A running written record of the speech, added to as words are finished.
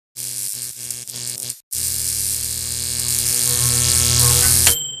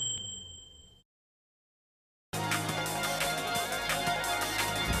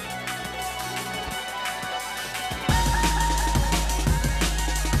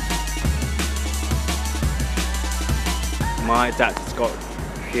My dad's got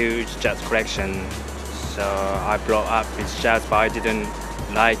huge jazz collection, so I brought up with jazz, but I didn't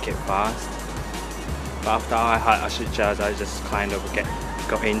like it fast. But after I had acid jazz, I just kind of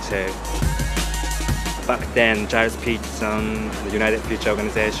got into it. Back then, Jazz Peterson, the United Future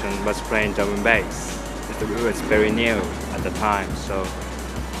organization, was playing drum and bass. It was very new at the time, so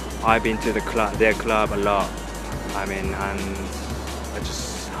I've been to their club a lot. I mean, and I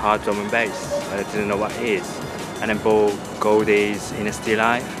just heard drum and bass. I didn't know what it is. And then bought Goldie's In a Still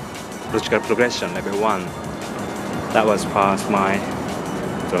Life, Logical Progression, level 1. That was past my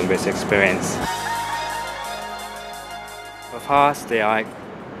drum and bass experience. But firstly, I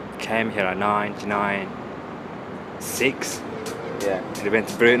came here at 1996. Yeah, it went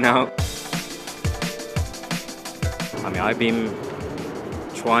through now. I mean, I've been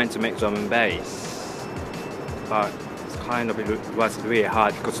trying to make drum and bass, but it was really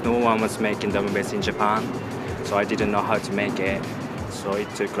hard because no one was making drum and bass in Japan, so I didn't know how to make it. So it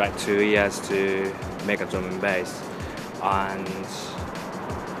took like 2 years to make a drum and bass, and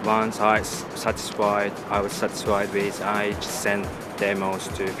once I was satisfied with, I just sent demos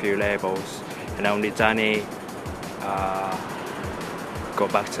to a few labels, and only Danny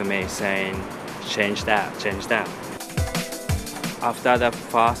got back to me saying, change that. After the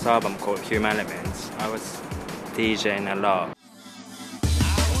first album called Human Elements, I was DJing a lot.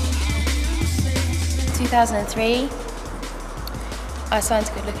 2003, I signed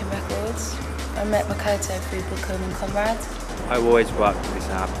to Good Looking Records. I met Makoto through Bookham and Conrad. I always worked with this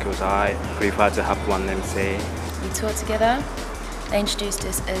app because I prefer to have one MC. We toured together. They introduced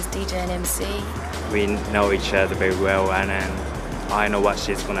us as DJ and MC. We know each other very well, and then I know what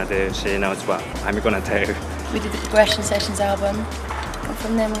she's gonna do, she knows what I'm gonna do. We did the Progression Sessions album, and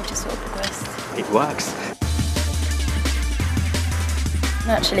from then we just sort of progressed. It works.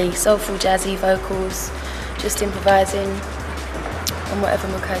 Naturally, soulful, jazzy vocals, just improvising on whatever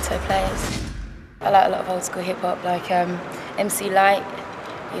Makoto plays. I like a lot of old school hip hop, like MC Light,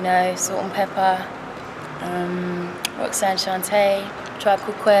 you know, Salt and Pepper, Roxanne Shante, Tribe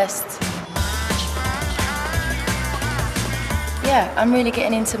Called Quest. Yeah, I'm really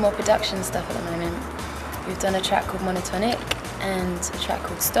getting into more production stuff at the moment. We've done a track called Monotonic and a track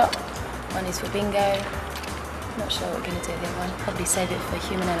called Stop. One is for Bingo. Not sure what we're going to do the other one. Probably save it for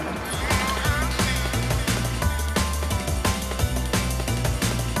Human Elements.